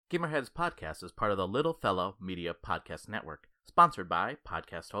Gamerheads Podcast is part of the Little Fellow Media Podcast Network, sponsored by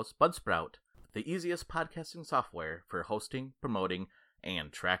podcast host Budsprout, the easiest podcasting software for hosting, promoting,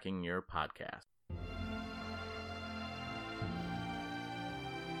 and tracking your podcast.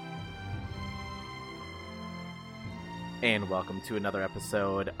 And welcome to another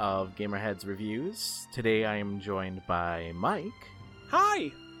episode of Gamerheads Reviews. Today I am joined by Mike.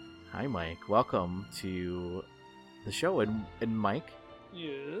 Hi! Hi, Mike. Welcome to the show. And Mike,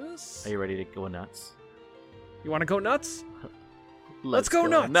 Yes? are you ready to go nuts? You want to go nuts? Let's go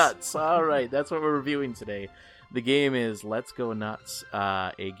nuts. All right, that's what we're reviewing today. The game is Let's Go Nuts,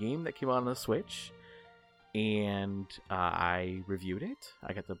 a game that came out on the Switch, and I reviewed it.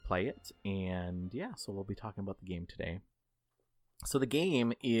 I got to play it, and yeah, so we'll be talking about the game today. So the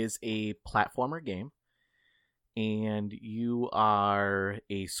game is a platformer game, and you are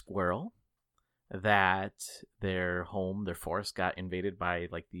a squirrel that their forest got invaded by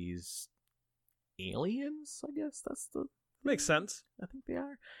like these aliens, I guess that's the... Makes sense. I think they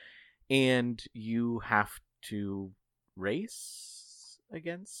are. And you have to race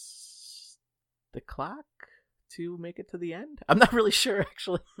against the clock to make it to the end. I'm not really sure,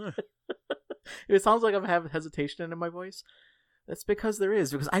 actually. It sounds like I'm having hesitation in my voice. That's because there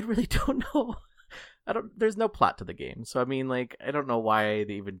is, because I really don't know. There's no plot to the game. So, I mean, like, I don't know why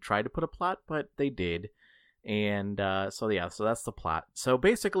they even tried to put a plot, but they did. And so that's the plot. So,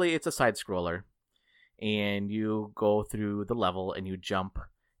 basically, it's a side-scroller. And you go through the level and you jump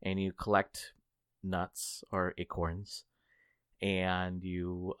and you collect nuts or acorns. And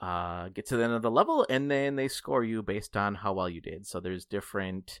you get to the end of the level, and then they score you based on how well you did. So there's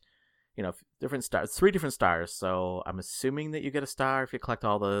different stars, 3 different stars. So I'm assuming that you get a star if you collect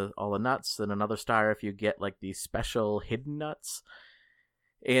all the nuts, then another star if you get like the special hidden nuts,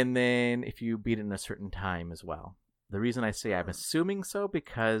 and then if you beat it in a certain time as well. The reason I say I'm assuming so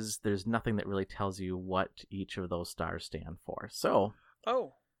because there's nothing that really tells you what each of those stars stand for. So,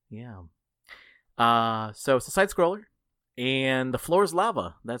 yeah. So it's a side scroller, and the floor is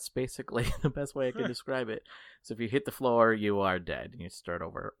lava. That's basically the best way I can describe it. So if you hit the floor, you are dead, and you start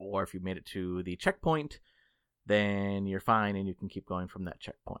over. Or if you made it to the checkpoint, then you're fine, and you can keep going from that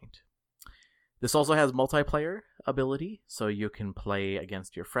checkpoint. This also has multiplayer ability, so you can play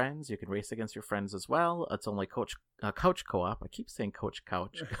against your friends. You can race against your friends as well. It's only couch co-op. I keep saying couch.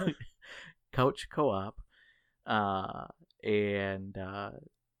 Couch co-op.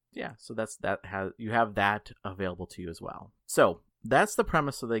 Yeah, so you have that available to you as well. So that's the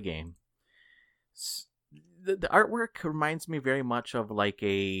premise of the game. The artwork reminds me very much of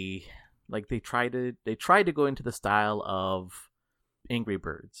they tried to go into the style of Angry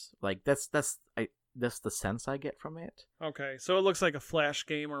Birds. Like that's the sense I get from it. Okay, so it looks like a Flash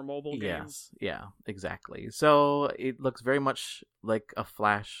game or mobile game. Yes, yeah, exactly. So it looks very much like a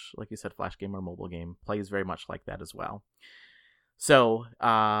Flash, like you said, Flash game or mobile game. Plays very much like that as well. So,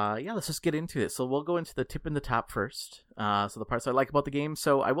 let's just get into it. So we'll go into the tip and the top first. So the parts I like about the game.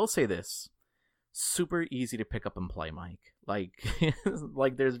 So I will say this. Super easy to pick up and play, Mike. Like,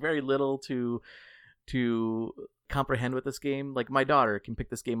 like there's very little to comprehend with this game. Like, my daughter can pick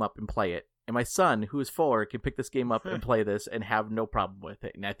this game up and play it. And my son, who is 4, can pick this game up and play this and have no problem with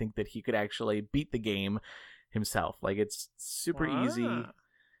it. And I think that he could actually beat the game himself. Like, it's super easy.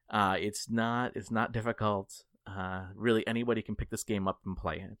 It's not difficult. Really, anybody can pick this game up and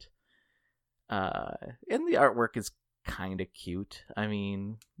play it. And the artwork is kind of cute. I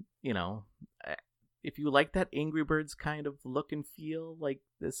mean, if you like that Angry Birds kind of look and feel, like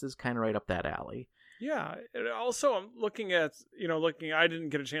this is kind of right up that alley. Yeah. And also, I'm looking at, I didn't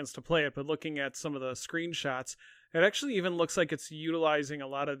get a chance to play it, but looking at some of the screenshots, it actually even looks like it's utilizing a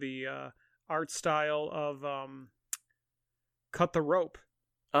lot of the art style of Cut the Rope.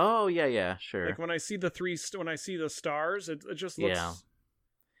 Oh yeah, sure. Like when I see the stars, it just looks.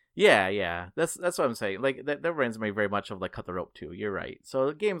 Yeah. That's what I'm saying. Like that reminds me very much of like Cut the Rope too. You're right.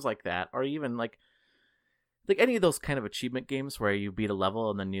 So games like that, or even like any of those kind of achievement games where you beat a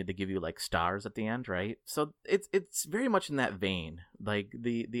level and then they give you like stars at the end, right? So it's very much in that vein. Like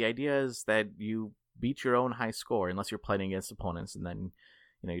the idea is that you beat your own high score unless you're playing against opponents, and then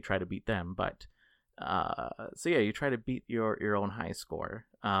you try to beat them, but. So yeah, you try to beat your own high score.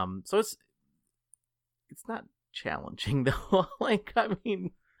 So it's not challenging though. Like, I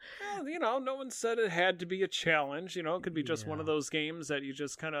mean, no one said it had to be a challenge. It could be just one of those games that you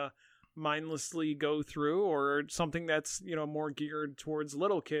just kind of mindlessly go through, or something that's more geared towards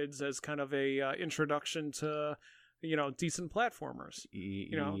little kids as kind of a introduction to decent platformers.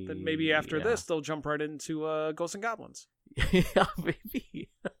 Then maybe after this they'll jump right into Ghosts and Goblins. Yeah, maybe.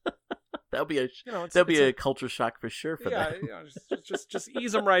 That'll be a culture shock for sure for them. Just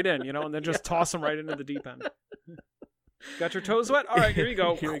ease them right in, and then just toss them right into the deep end. Got your toes wet? All right, here you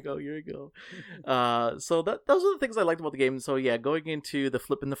go. Here we go. So those are the things I liked about the game. So yeah, going into the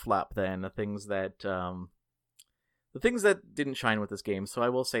flip and the flop, then the things that didn't shine with this game. So I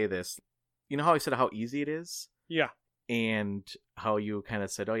will say this: you know how I said how easy it is, yeah, and how you kind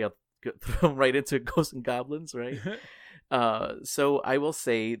of said, oh yeah, throw them right into Ghosts and Goblins, right? So I will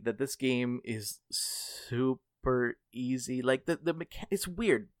say that this game is super easy. Like it's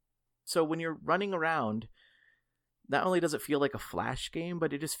weird. So when you're running around, not only does it feel like a Flash game,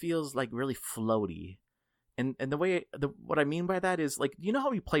 but it just feels like really floaty. And what I mean by that is, like, you know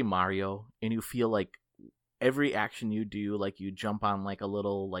how you play Mario and you feel like every action you do, like you jump on like a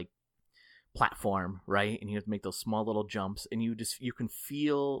little like platform, right? And you have to make those small little jumps, and you can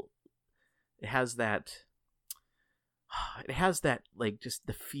feel it has that like just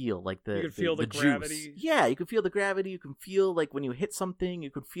the feel, like you can feel the gravity. Yeah, you can feel the gravity. You can feel like when you hit something,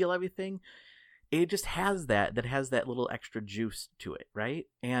 you can feel everything. It just has that little extra juice to it, right?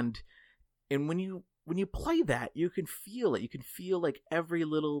 And when you play that, you can feel it. You can feel like every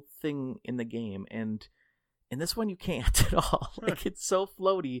little thing in the game, and in this one you can't at all. Like, it's so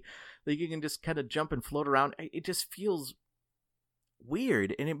floaty that you can just kind of jump and float around. It just feels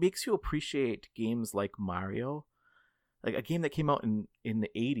weird, and it makes you appreciate games like Mario, like a game that came out in the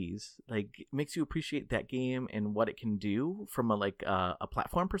 80s. Like, it makes you appreciate that game and what it can do from a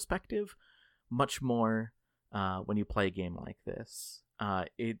platform perspective much more when you play a game like this.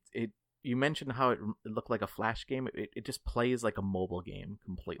 You mentioned how it looked like a Flash game. It just plays like a mobile game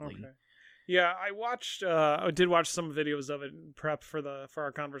completely. Okay. Yeah, I did watch some videos of it in prep for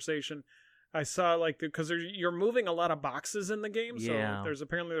our conversation. I saw because you're moving a lot of boxes in the game, so there's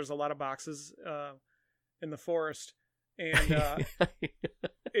a lot of boxes in the forest, and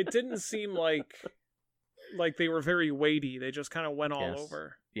it didn't seem like they were very weighty. They just kind of went all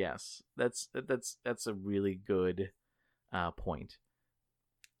over. Yes, that's a really good point.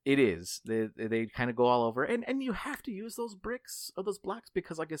 It is. They kind of go all over, and you have to use those bricks or those blocks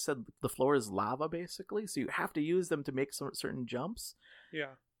because, like I said, the floor is lava basically. So you have to use them to make some certain jumps.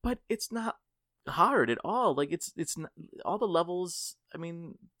 Yeah, but it's not hard at all. Like it's not, all the levels. I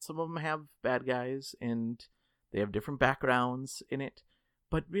mean, some of them have bad guys and they have different backgrounds in it,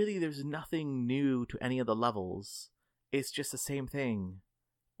 but really, there's nothing new to any of the levels. It's just the same thing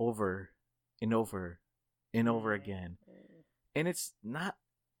over and over and over again, and it's not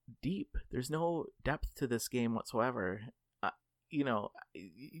deep. There's no depth to this game whatsoever. You'll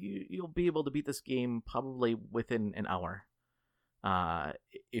be able to beat this game probably within an hour.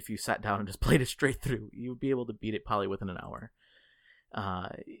 If you sat down and just played it straight through, you'd be able to beat it probably within an hour.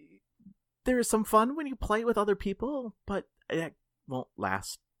 There is some fun when you play with other people, but it won't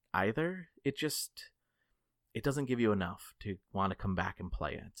last either. It doesn't give you enough to want to come back and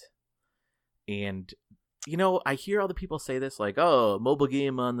play it. And I hear other people say this, like, oh, mobile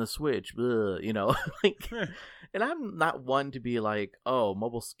game on the Switch, blah, and I'm not one to be like, oh,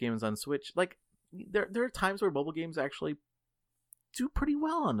 mobile games on Switch. Like, there are times where mobile games actually do pretty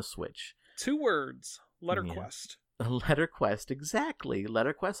well on the Switch. 2 words, Letterquest. Yeah. Letterquest, exactly.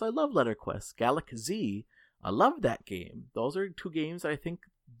 Letterquest, I love Letterquest. Galaxy, I love that game. Those are 2 games that I think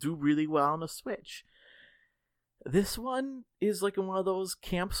do really well on the Switch. This one is like in one of those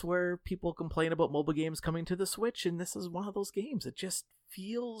camps where people complain about mobile games coming to the Switch, and this is one of those games. It just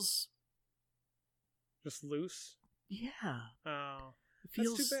feels just loose. Yeah. Oh, it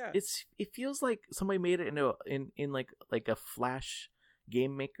feels, that's too bad. It feels like somebody made it in like a Flash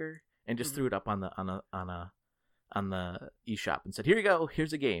game maker and just threw it up on the eShop and said, "Here you go.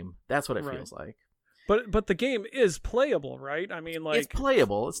 Here's a game." That's what it feels like. But the game is playable, right? I mean, like, it's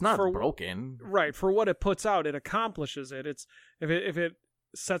playable. It's not broken, right? For what it puts out, it accomplishes it. It's if it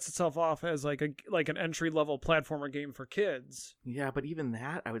sets itself off as like an entry level platformer game for kids. Yeah, but even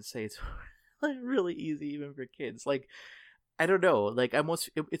that, I would say it's really easy even for kids. Like, I don't know. Like,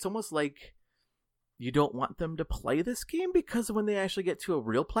 it's almost like you don't want them to play this game because when they actually get to a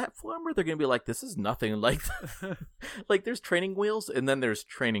real platformer, they're gonna be like, "This is nothing like." Like, there's training wheels, and then there's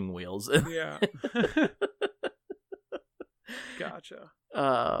training wheels. Yeah. Gotcha.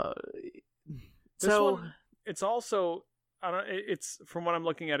 This one, it's also, it's from what I'm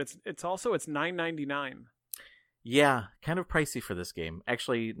looking at, it's also $9.99. Yeah, kind of pricey for this game.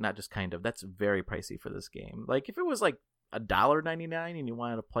 Actually, not just kind of. That's very pricey for this game. Like, if it was like $1.99 and you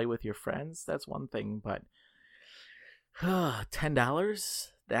wanted to play with your friends, that's one thing, but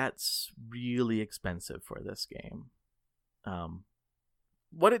 $10, that's really expensive for this game.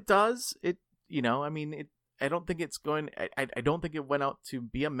 What it does, I don't think it's going. I don't think it went out to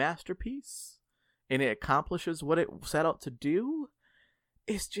be a masterpiece, and it accomplishes what it set out to do.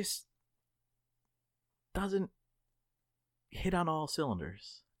 It's just doesn't hit on all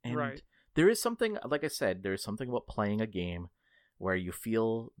cylinders. And right. There is something, like I said, there is something about playing a game where you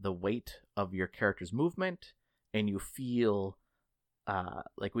feel the weight of your character's movement, and you feel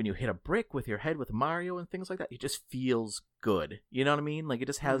like when you hit a brick with your head with Mario and things like that, it just feels good. You know what I mean? Like it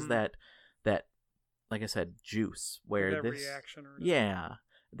just has that, like I said, juice where that this reaction. Or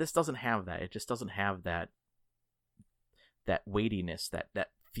this doesn't have that. It just doesn't have that weightiness, that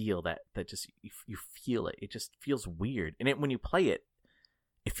feel that just you feel it. It just feels weird, and when you play it,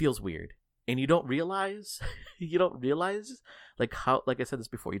 it feels weird. And you don't realize, like I said this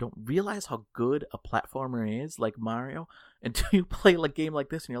before, you don't realize how good a platformer is, like Mario, until you play a game like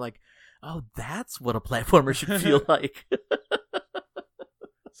this, and you're like, oh, that's what a platformer should feel like.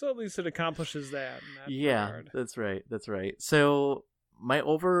 So at least it accomplishes that. In that regard. That's right. So my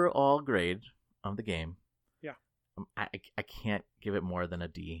overall grade of the game, I can't give it more than a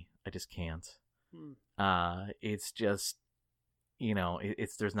D. I just can't. It's just,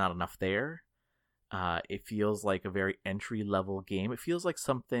 there's not enough there. It feels like a very entry level game. It feels like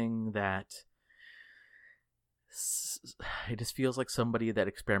something that it just feels like somebody that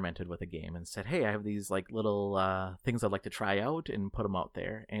experimented with a game and said, hey, I have these like little things I'd like to try out, and put them out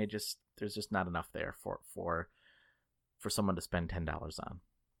there. And there's just not enough there for someone to spend $10 on.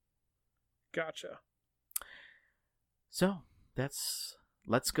 Gotcha. So that's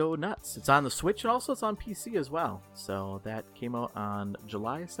Let's Go Nuts. It's on the Switch, and also it's on PC as well. So that came out on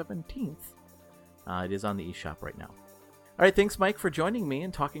July 17th. It is on the eShop right now. All right, thanks, Mike, for joining me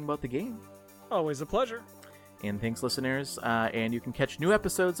and talking about the game. Always a pleasure. And thanks, listeners. And you can catch new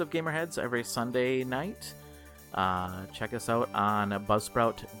episodes of Gamerheads every Sunday night. Check us out on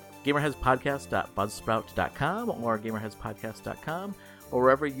Buzzsprout, gamerheadspodcast.buzzsprout.com or gamerheadspodcast.com, or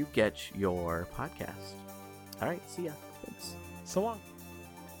wherever you get your podcast. All right, see ya. Thanks. So long.